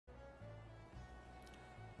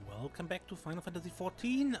Welcome back to Final Fantasy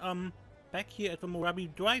XIV. Back here at the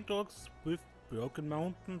Morabi Dry Docks with Broken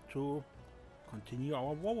Mountain to continue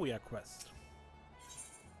our warrior quest.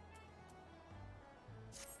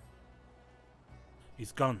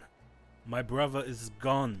 He's gone. My brother is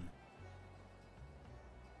gone.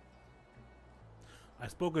 I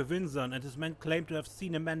spoke with Vincent, and his men claimed to have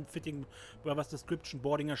seen a man fitting brother's description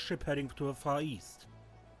boarding a ship heading to the Far East.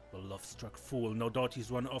 The lovestruck fool, no doubt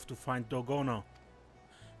he's run off to find Dorgono.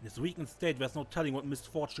 In his weakened state, there's no telling what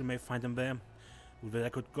misfortune may find him there. Well, I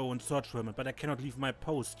could go and search for him, but I cannot leave my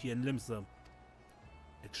post here in Limsa.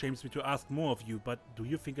 It shames me to ask more of you, but do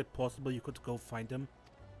you think it possible you could go find him?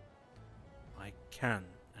 I can,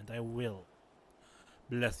 and I will.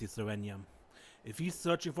 Bless you, Serenia. If he's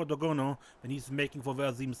searching for Dorgono, then he's making for the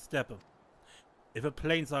Azim Steppe. If the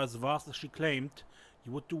plains are as vast as she claimed,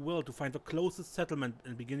 you would do well to find the closest settlement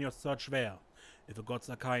and begin your search there. If the gods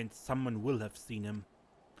are kind, someone will have seen him.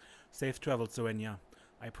 Safe travel, Serenia.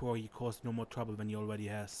 I pray he caused no more trouble than he already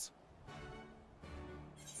has.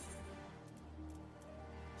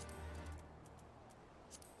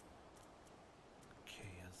 Okay,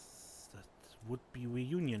 yes, that would be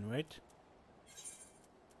reunion, right?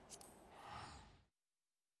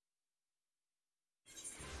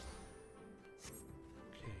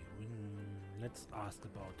 Okay, let's ask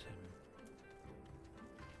about him.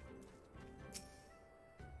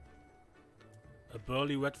 A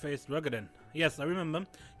burly, red-faced Ruggaden. Yes, I remember.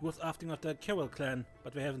 He was acting after the Carol clan,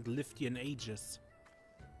 but they haven't lived here in ages.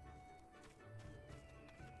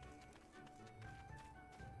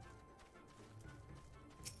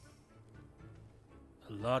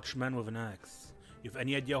 A large man with an axe. You have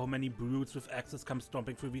any idea how many brutes with axes come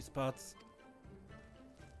stomping through these parts?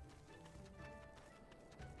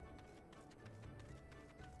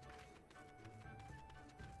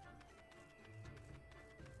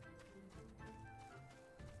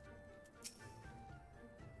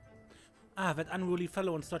 Ah, that unruly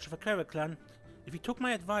fellow in search of a Carol clan. If he took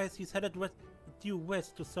my advice, he's headed due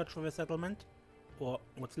west to search for a settlement. Or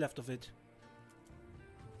what's left of it.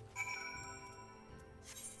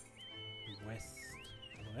 West.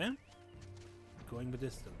 Where? Going the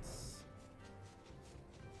distance.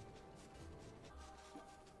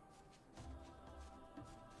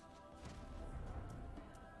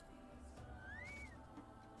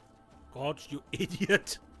 God, you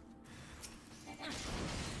idiot!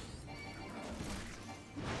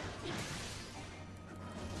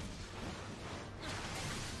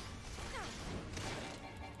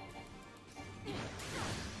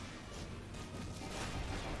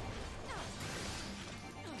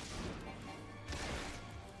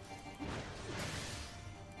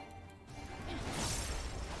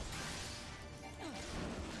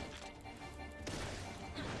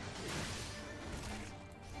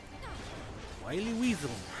 Wily weasel.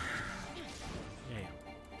 Yeah.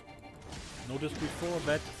 Noticed before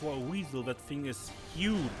that for a weasel that thing is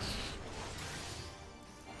huge.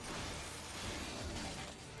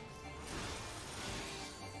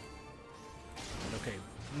 Okay,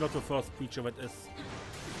 not the first creature that is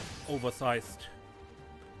oversized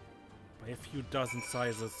by a few dozen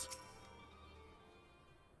sizes.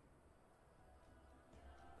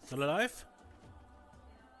 Still alive?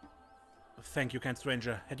 Thank you, kind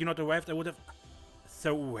stranger. Had you not arrived, I would have...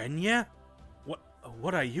 Serenia?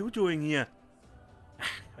 What are you doing here?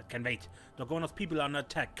 That can wait. Dorgono's people are under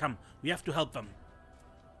attack. Come, we have to help them.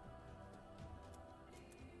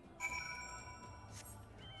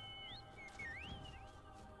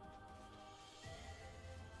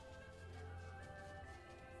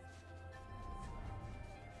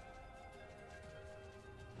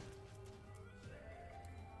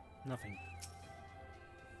 Nothing.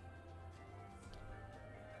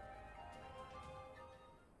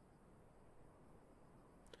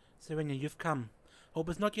 Serenia, you've come. Hope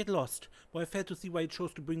is not yet lost, but I fail to see why you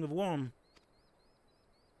chose to bring the worm.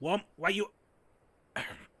 Worm? Why you...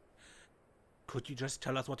 Could you just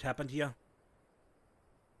tell us what happened here?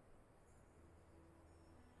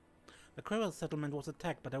 The Quarrel settlement was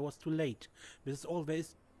attacked, but I was too late. This is all there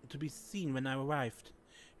is to be seen when I arrived.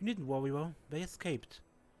 You needn't worry, though. They escaped.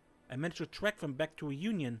 I managed to track them back to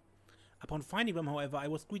Reunion. Upon finding them, however, I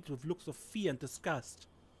was greeted with looks of fear and disgust.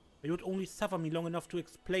 They would only suffer me long enough to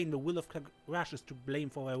explain the will of Karash is to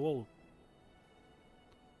blame for their role.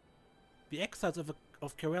 The exiles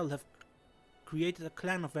of Karel have created a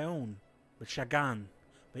clan of their own, the Shagan.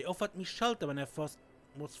 They offered me shelter when I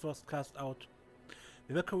was first cast out.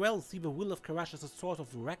 When the Karel see the will of Karash as a source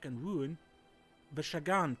of wreck and ruin, the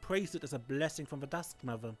Shagan praise it as a blessing from the Dusk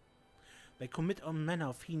Mother. They commit all manner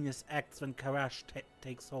of heinous acts when Karash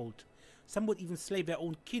takes hold. Some would even slay their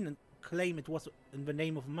own kin claim it was in the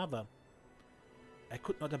name of Mother. I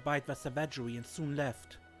could not abide their savagery and soon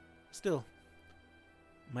left. Still,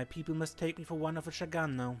 my people must take me for one of a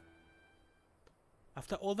Shagan now.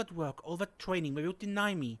 After all that work, all that training, they would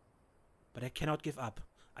deny me. But I cannot give up.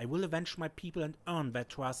 I will avenge my people and earn their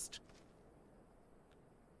trust.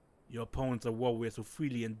 Your opponents are warriors who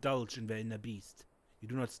freely indulge in their inner beast. You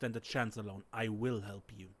do not stand a chance alone. I will help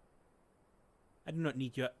you. I do not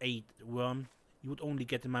need your aid, worm. You would only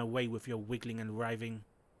get in my way with your wiggling and writhing.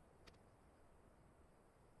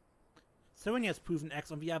 Serenia's proven axe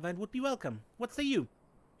on the other end would be welcome. What say you?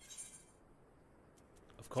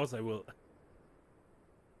 Of course I will.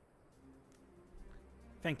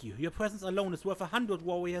 Thank you. Your presence alone is worth 100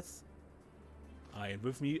 warriors. Aye, and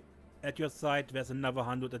with me at your side, there's another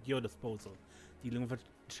 100 at your disposal. Dealing with a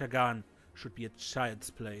Shagan should be a child's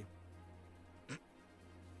play.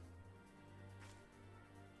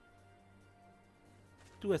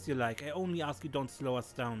 Do as you like. I only ask you don't slow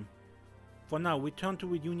us down. For now, return to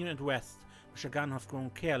Reunion and rest. The Shagan have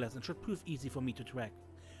grown careless and should prove easy for me to track.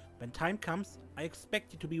 When time comes, I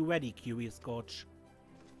expect you to be ready, Curious Gorge.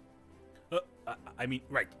 I mean,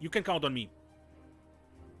 right, you can count on me.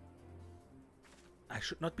 I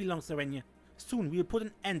should not be long, Serenia. Soon we'll put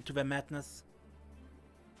an end to their madness.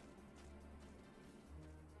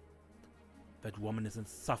 That woman is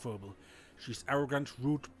insufferable. She's arrogant,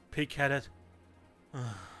 rude, pig-headed.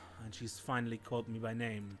 And she's finally called me by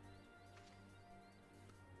name.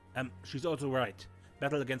 She's also right.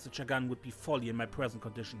 Battle against the Shagan would be folly in my present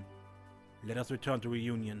condition. Let us return to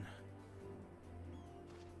Reunion.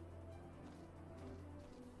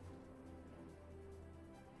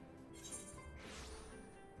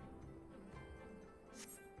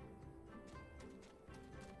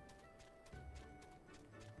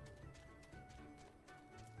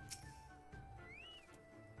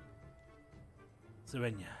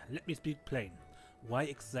 Serenia, let me speak plain. Why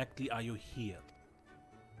exactly are you here?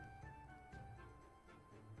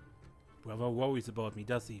 Brother worries about me,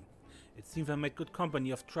 does he? It seems I made good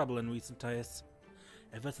company of trouble in recent times.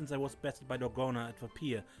 Ever since I was bested by Dorgono at the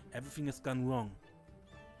pier, everything has gone wrong.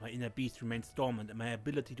 My inner beast remains dormant and my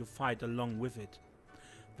ability to fight along with it.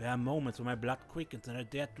 There are moments when my blood quickens and I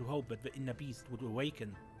dared to hope that the inner beast would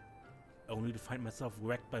awaken, only to find myself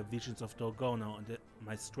wrecked by visions of Dorgono and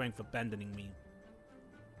my strength abandoning me.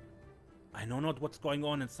 I know not what's going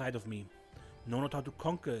on inside of me, know not how to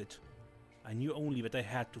conquer it. I knew only that I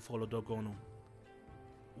had to follow Dorgono.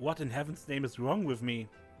 What in heaven's name is wrong with me?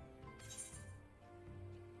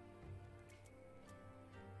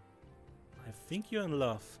 I think you're in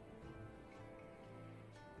love.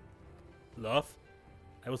 Love?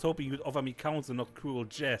 I was hoping you'd offer me counsel, not cruel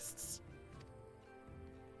jests.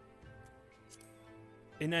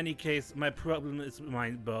 In any case, my problem is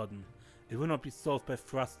my burden. It will not be solved by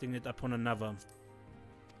thrusting it upon another.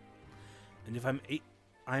 And if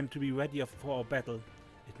I am to be ready for our battle,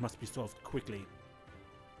 it must be solved quickly.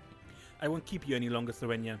 I won't keep you any longer,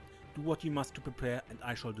 Serenia. Do what you must to prepare, and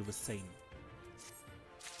I shall do the same.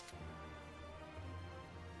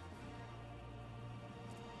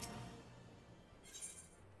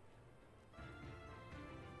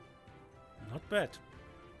 Not bad.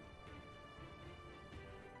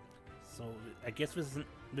 So I guess this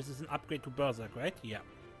is an upgrade to Berserk, right? Yeah.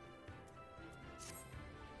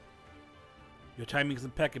 Your timing is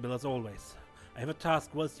impeccable as always. I have a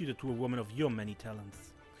task well suited to a woman of your many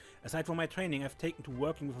talents. Aside from my training, I've taken to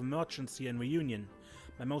working with merchants here in Reunion,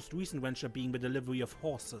 my most recent venture being the delivery of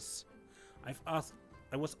horses. I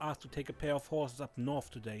was asked to take a pair of horses up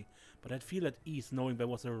north today, but I'd feel at ease knowing there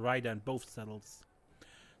was a rider in both saddles.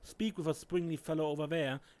 Speak with a springly fellow over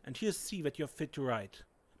there, and he'll see that you're fit to ride.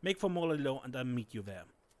 Make for Morlilo and I'll meet you there.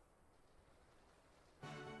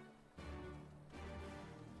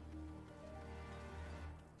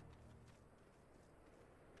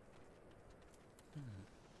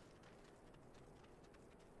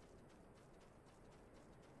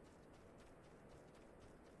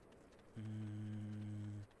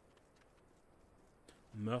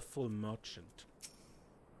 Mirthful merchant.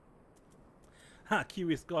 Ha!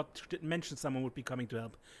 Curious Gorge did mention someone would be coming to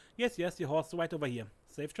help. Yes, yes, your horse is right over here.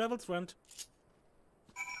 Safe travels, friend.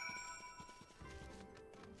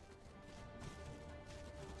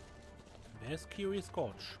 There's Curious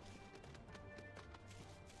Gorge.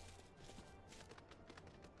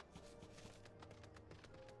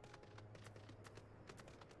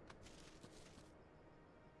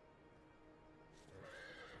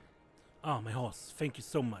 Ah, my horse. Thank you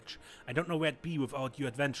so much. I don't know where I'd be without you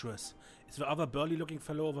adventurers. Is the other burly-looking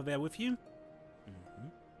fellow over there with you? Mm-hmm.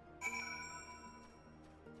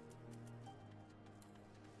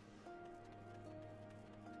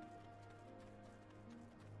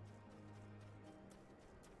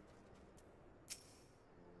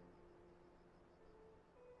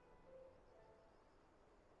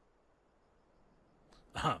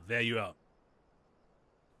 Ah, there you are.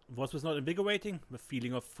 Was this not invigorating? The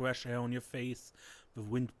feeling of fresh air on your face, the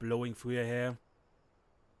wind blowing through your hair.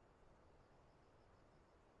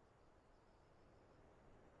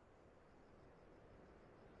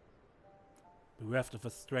 Bereft of the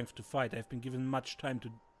strength to fight, I have been given much time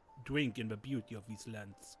to drink in the beauty of these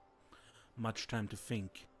lands. Much time to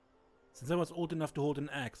think. Since I was old enough to hold an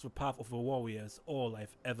axe, the path of a warrior is all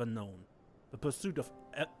I've ever known. The pursuit of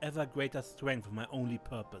ever greater strength was my only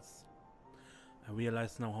purpose. I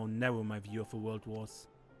realize now how narrow my view of the world was.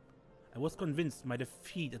 I was convinced my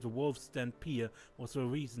defeat at the Wolf's Den Pier was the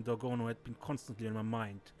reason Dorgono had been constantly in my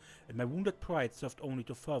mind, and my wounded pride served only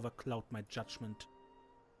to further cloud my judgment.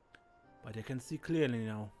 But I can see clearly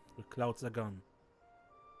now, the clouds are gone.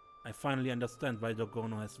 I finally understand why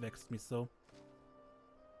Dorgono has vexed me so.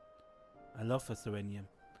 I love her, Serenia.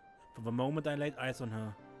 From the moment I laid eyes on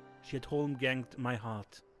her, she had holmganged my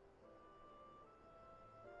heart.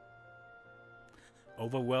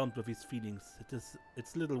 Overwhelmed with these feelings,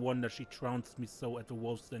 it's little wonder she trounced me so at the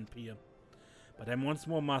Wolf's Den Pier. But I'm once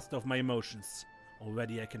more master of my emotions.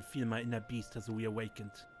 Already I can feel my inner beast has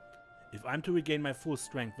reawakened. If I'm to regain my full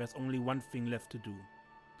strength, there's only one thing left to do.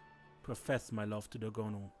 Profess my love to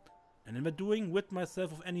Dorgono, and in the doing rid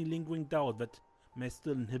myself of any lingering doubt that may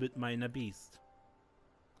still inhibit my inner beast.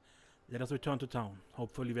 Let us return to town.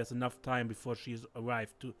 Hopefully there's enough time before she has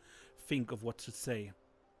arrived to think of what to say.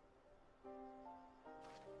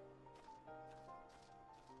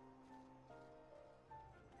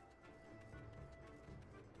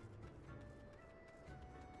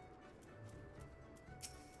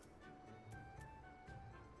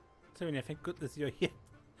 Serenia, thank goodness you're here.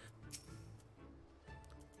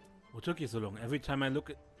 What took you so long? Every time I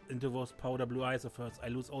look into those powder blue eyes of hers, I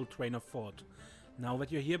lose all train of thought. Now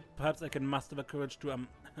that you're here, perhaps I can muster the courage to,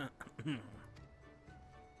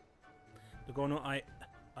 Dorgono, I...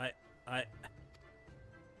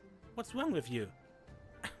 What's wrong with you?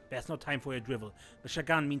 There's no time for your drivel. The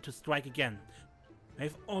Shagan mean to strike again.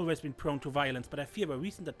 I've always been prone to violence, but I fear the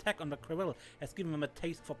recent attack on the Querelle has given them a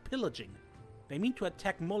taste for pillaging. They mean to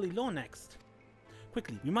attack Molly Law next.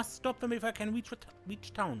 Quickly, we must stop them if I can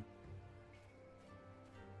reach town.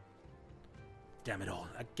 Damn it all.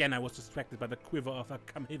 Again I was distracted by the quiver of her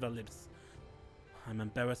come-hither lips. I'm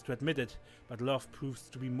embarrassed to admit it, but love proves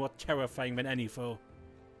to be more terrifying than any foe.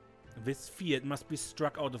 This fear, it must be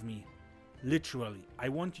struck out of me. Literally, I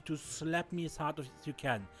want you to slap me as hard as you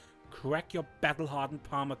can. Crack your battle-hardened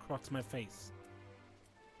palm across my face.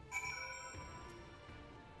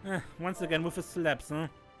 Once again with the slaps, huh?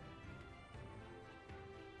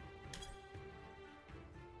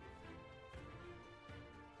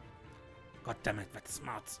 God damn it, that's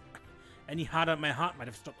smart. Any harder, my heart might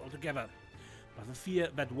have stopped altogether. But the fear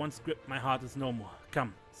that once gripped my heart is no more.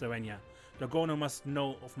 Come, Serenia. Dorgono must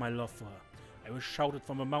know of my love for her. I will shout it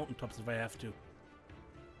from the mountaintops if I have to.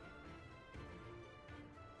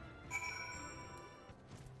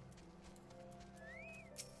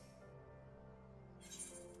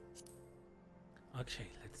 Okay,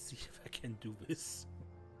 let's see if I can do this.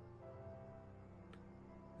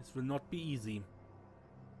 This will not be easy.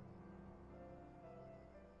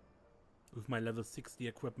 With my level 60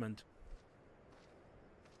 equipment.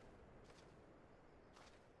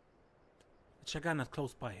 The Shagan is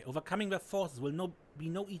close by. Overcoming their forces will be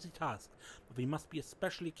no easy task, but we must be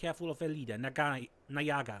especially careful of their leader,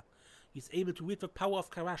 Nayaga. He is able to wield the power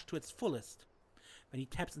of Karash to its fullest. When he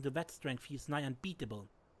taps into that strength, he is nigh unbeatable.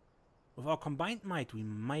 With our combined might, we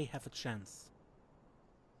may have a chance.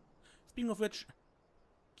 Speaking of which,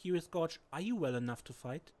 Curious Gorge, are you well enough to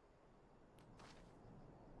fight?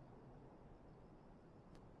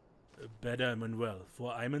 Better and well,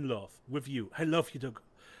 for I'm in love with you. I love you,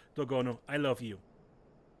 Dorgono. I love you.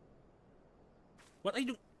 What are you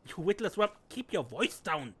doing? You witless whelp, keep your voice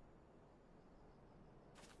down.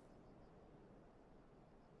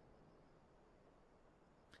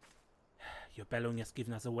 Your bellowing has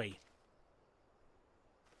given us away.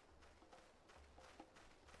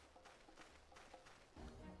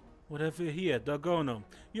 What have you here, Dorgono?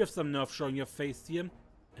 You have some nerve showing your face here.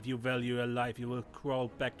 If you value your life, you will crawl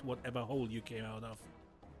back to whatever hole you came out of.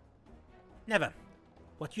 Never.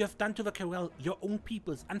 What you have done to the Querelle, your own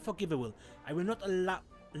people, is unforgivable. I will not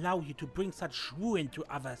allow you to bring such ruin to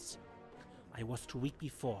others. I was too weak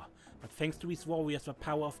before, but thanks to these warriors, the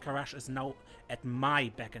power of Karash is now at my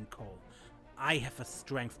beck and call. I have the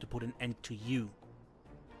strength to put an end to you.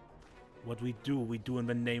 What we do in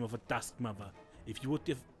the name of a Dusk Mother. If you would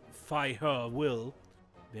defy her will,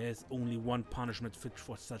 there is only one punishment fit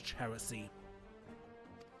for such heresy.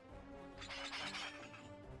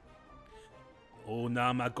 O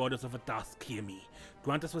Nama, goddess of the dusk, hear me.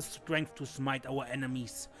 Grant us the strength to smite our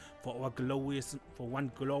enemies for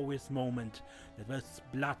one glorious moment. Let the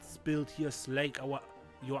blood spilled here slake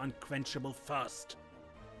your unquenchable thirst.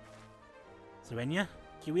 Serenia,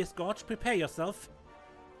 Curious Gorge, prepare yourself.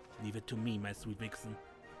 Leave it to me, my sweet vixen.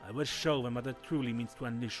 I will show them what it truly means to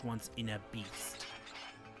unleash one's inner beast.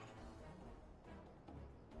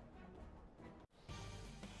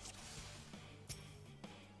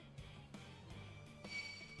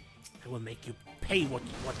 I will make you pay what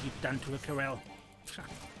you've done to the Corel.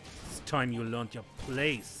 It's time you learned your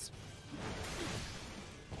place.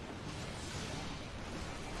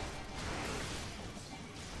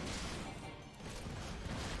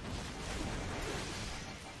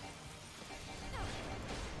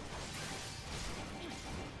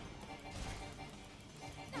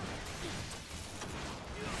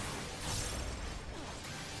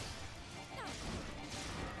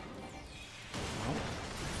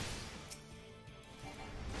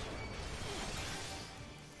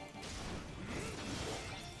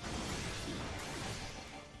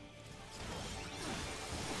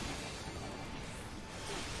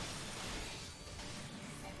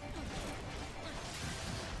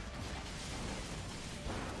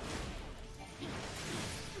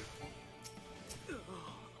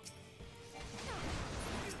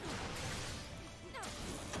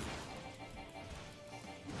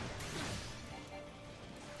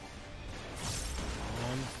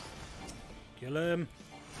 Kill him.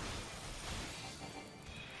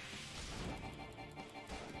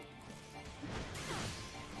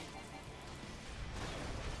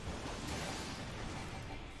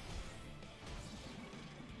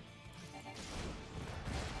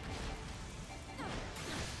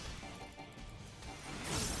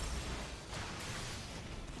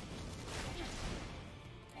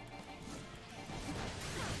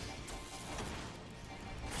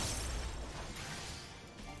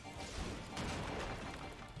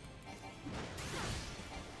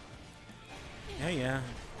 Yeah.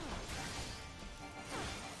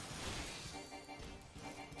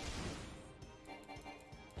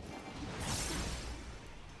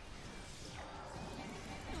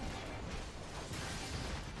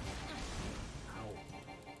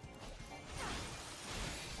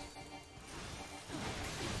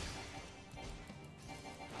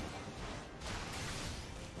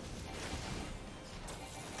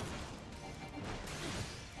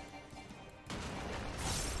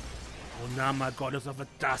 Nama, goddess of the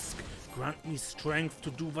dusk, grant me strength to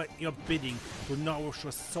do your bidding, to nourish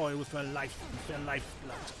your soil with their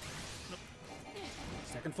lifeblood. No.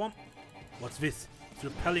 Second form? What's this? It's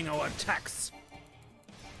repelling our attacks.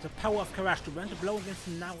 The power of Karash to grant a blow against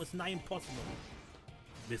him now is nigh impossible.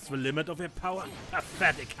 This the limit of your power?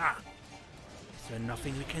 Pathetic, huh? Is there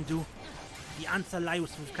nothing we can do? The answer lies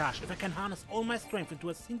with Karash. If I can harness all my strength into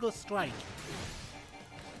a single strike.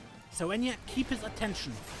 Serenia, keep his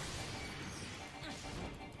attention.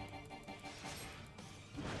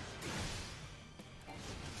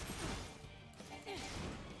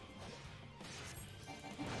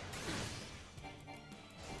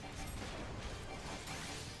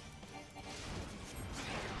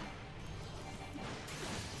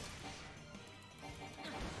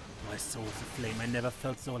 My soul's aflame. I never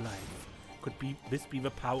felt so alive. Could this be the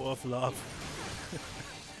power of love?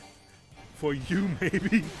 For you,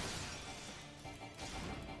 maybe?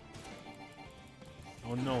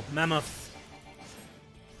 Oh no, mammoths!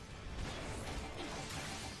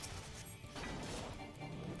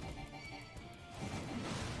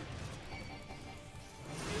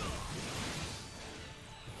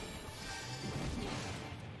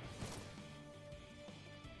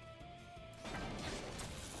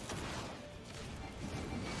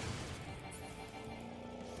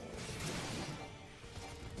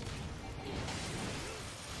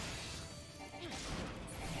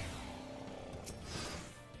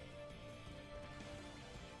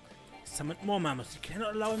 Summon more mammoths. You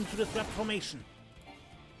cannot allow him to disrupt formation.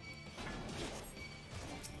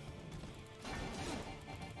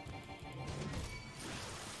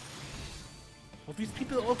 What these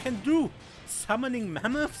people all can do? Summoning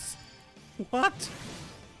mammoths? What?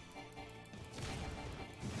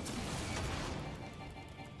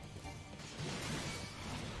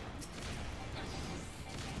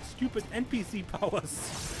 Stupid NPC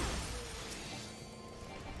powers.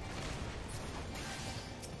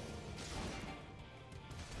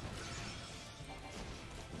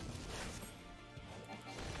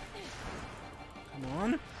 Come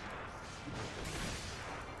on.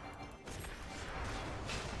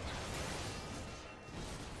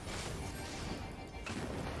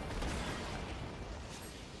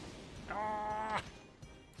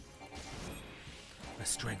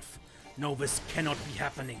 strength. No, this cannot be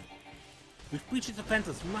happening. We've breached his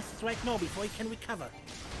defenses. We must strike now before he can recover.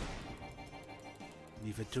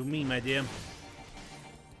 Leave it to me, my dear.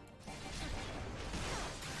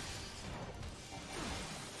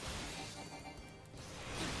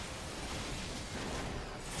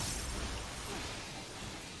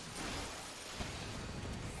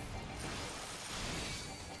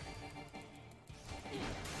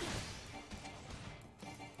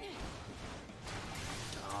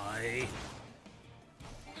 Die.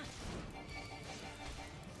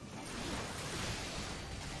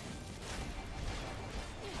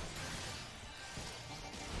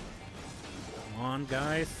 Come on,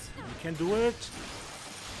 guys. We can do it.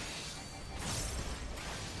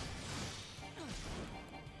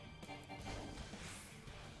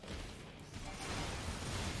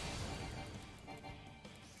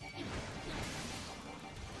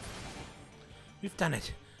 We've done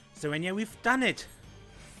it. Serenia, we've done it.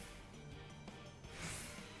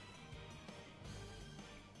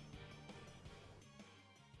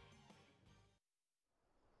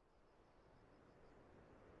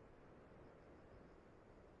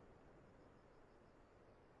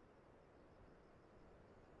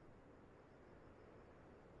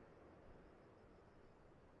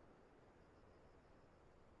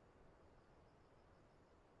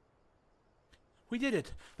 We did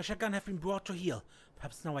it! The shotgun have been brought to heel.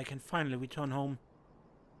 Perhaps now I can finally return home.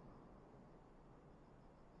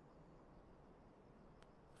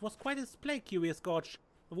 It was quite a display, Curious Gorge.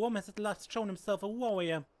 The worm has at last shown himself a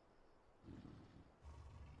warrior.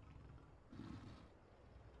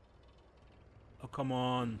 Oh, come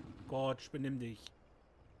on. Gorge, benimm dich.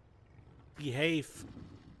 Behave.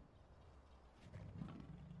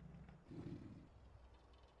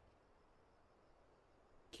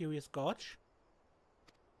 Curious Gorge?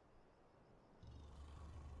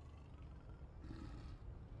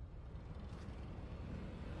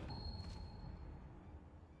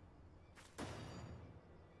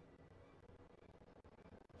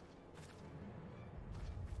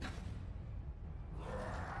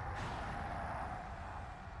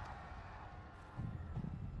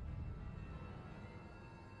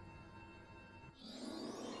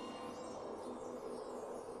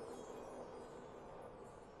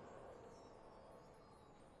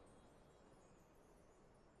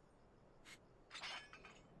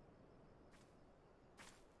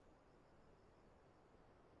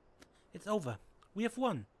 It's over. We have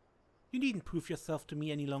won. You needn't prove yourself to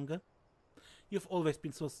me any longer. You've always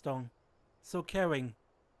been so strong, so caring.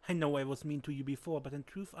 I know I was mean to you before, but in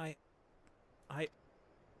truth I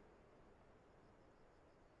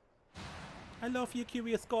love you,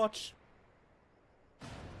 Curious Gorge.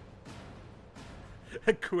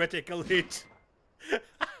 A critical hit.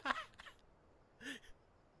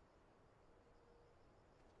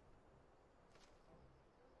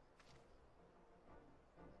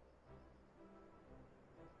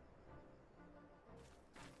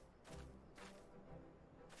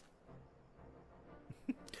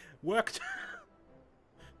 Worked.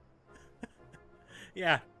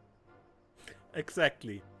 Yeah.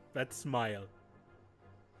 Exactly. That smile.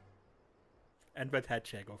 And that head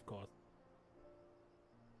shake, of course.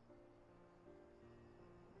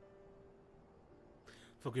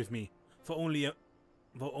 Forgive me. For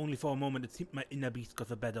only for a moment it seemed my inner beast got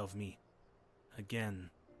the better of me.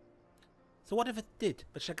 Again. So what if it did?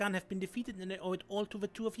 The Shagan have been defeated and I owe it all to the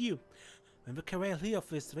two of you. When the Karael hear of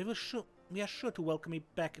this, we are sure to welcome me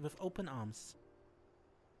back with open arms.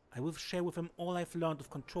 I will share with them all I've learned of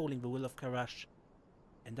controlling the will of Karash.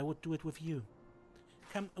 And I would do it with you.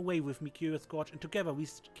 Come away with me, Curious Gorge, and together we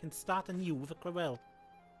can start anew with a Karael.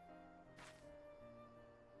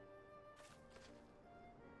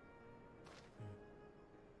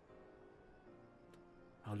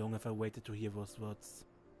 How long have I waited to hear those words?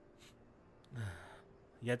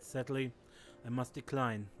 Yet, sadly, I must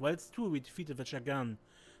decline. While it's true we defeated the Shagan,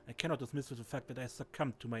 I cannot dismiss the fact that I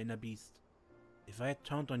succumbed to my inner beast. If I had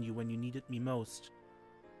turned on you when you needed me most,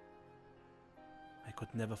 I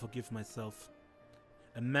could never forgive myself.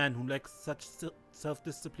 A man who lacks such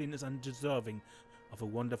self-discipline is undeserving of a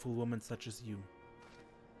wonderful woman such as you.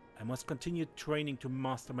 I must continue training to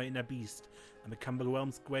master my inner beast and become the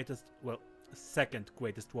realm's greatest, well, second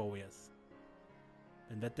greatest warriors.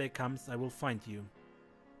 When that day comes, I will find you.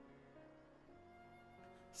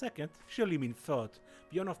 Second? Surely you mean third.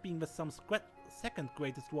 The honor of being the sum's second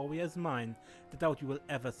greatest warrior is mine. I doubt you will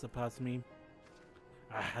ever surpass me.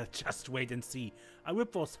 Ah, just wait and see. I'll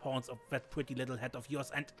rip those horns off that pretty little head of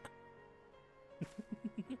yours and...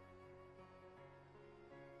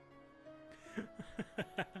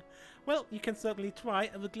 Well, you can certainly try.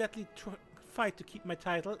 I will gladly fight to keep my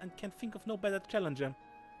title and can think of no better challenger.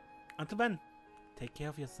 Until then, take care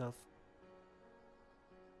of yourself.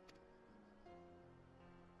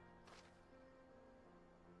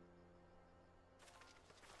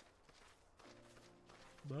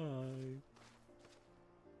 Bye.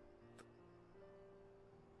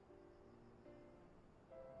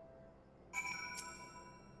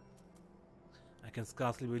 I can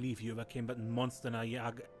scarcely believe you overcame that monster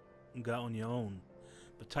Nayaga on your own.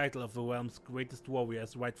 The title of the realm's greatest warrior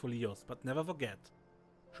is rightfully yours, but never forget,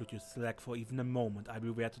 should you slack for even a moment, I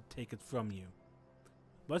will be there to take it from you.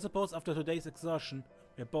 But I suppose after today's exhaustion,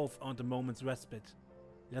 we are both on a moment's respite.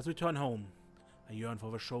 Let us return home. I yearn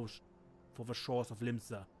for the shores of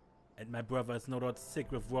Limsa, and my brother is no doubt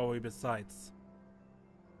sick with worry besides.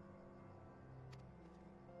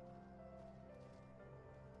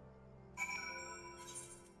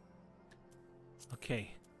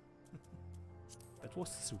 Okay. That was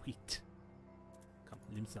sweet. Come,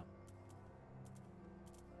 Limsa.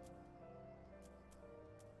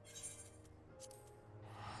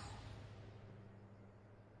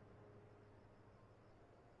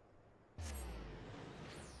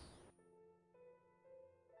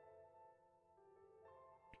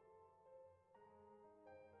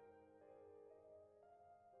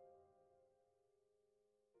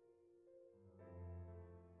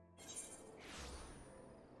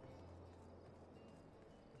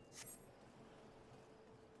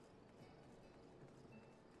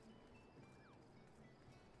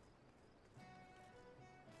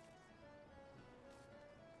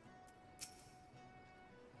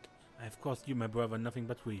 I have caused you, my brother, nothing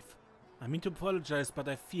but grief. I mean to apologize, but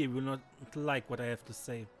I fear you will not like what I have to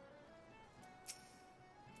say.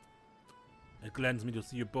 It gladdens me to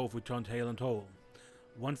see you both returned hale and whole.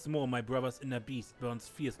 Once more, my brother's inner beast burns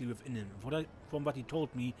fiercely within him. From what he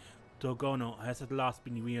told me, Dorgono has at last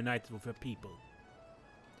been reunited with her people.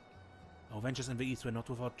 Our ventures in the east were not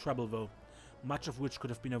without trouble, though, much of which could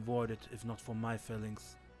have been avoided if not for my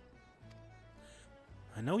failings.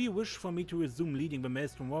 I know you wish for me to resume leading the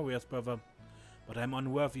Maelstrom warriors, brother, but I am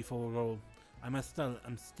unworthy for a role. I'm still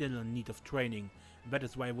in need of training, and that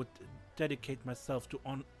is why I would dedicate myself to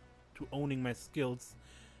owning my skills,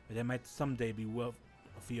 that I might someday be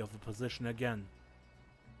worthy of the position again.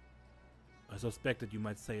 I suspected you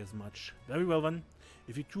might say as much. Very well then,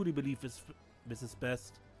 if you truly believe this is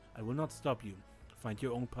best, I will not stop you. Find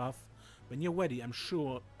your own path. When you're ready, I'm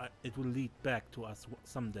sure it will lead back to us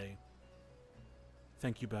someday.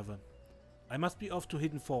 Thank you, brother. I must be off to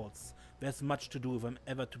Hidden Falls. There's much to do if I'm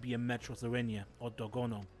ever to be a match for Serenia or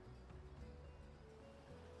Dorgono.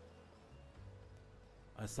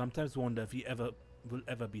 I sometimes wonder if he will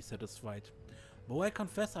ever be satisfied. Though I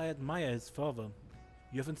confess I admire his fervor.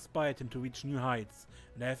 You have inspired him to reach new heights,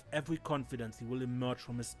 and I have every confidence he will emerge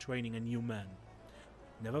from his training a new man.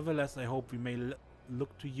 Nevertheless, I hope we may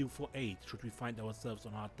look to you for aid should we find ourselves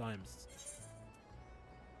on hard times.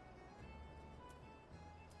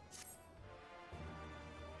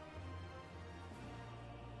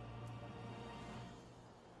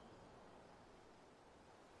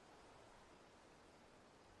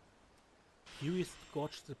 Curious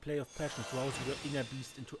Gorge, the play of passion, rousing your inner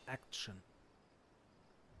beast into action.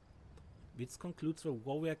 This concludes the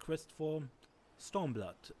warrior quest for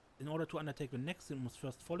Stormblood. In order to undertake the next, you must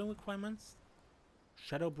first follow requirements.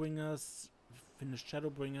 Shadowbringers, finish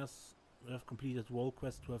Shadowbringers, we have completed role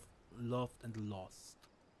quest to have loved and lost.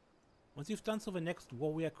 Once you've done so, the next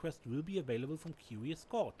warrior quest will be available from Curious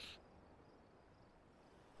Gorge.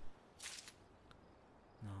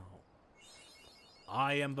 Now,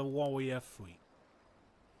 I am the warrior 3.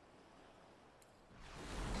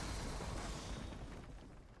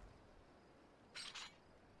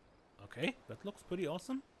 Okay, that looks pretty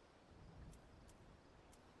awesome.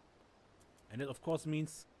 And it of course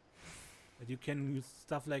means that you can use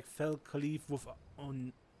stuff like Fell Cleave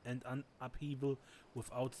and Upheaval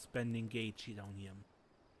without spending gauge down here.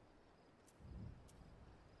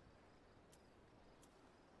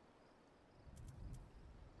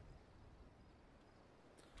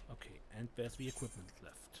 Okay, and there's the equipment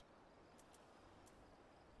left.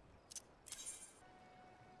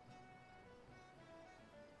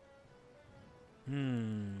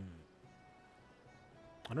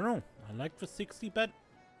 I don't know. I like the 60 bet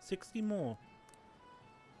 60 more.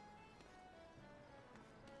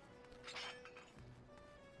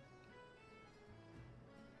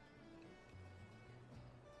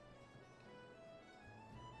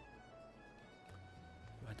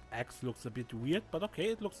 That axe looks a bit weird, but okay,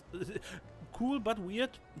 it looks cool but weird.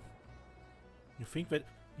 You think that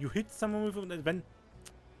you hit someone with it and then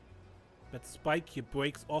that spike here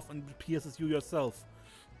breaks off and pierces you yourself.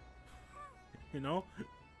 you know?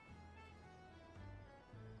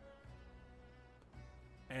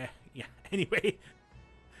 Yeah, anyway,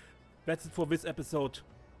 that's it for this episode.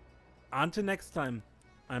 Until next time,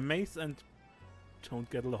 I'm Mace and don't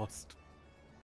get lost.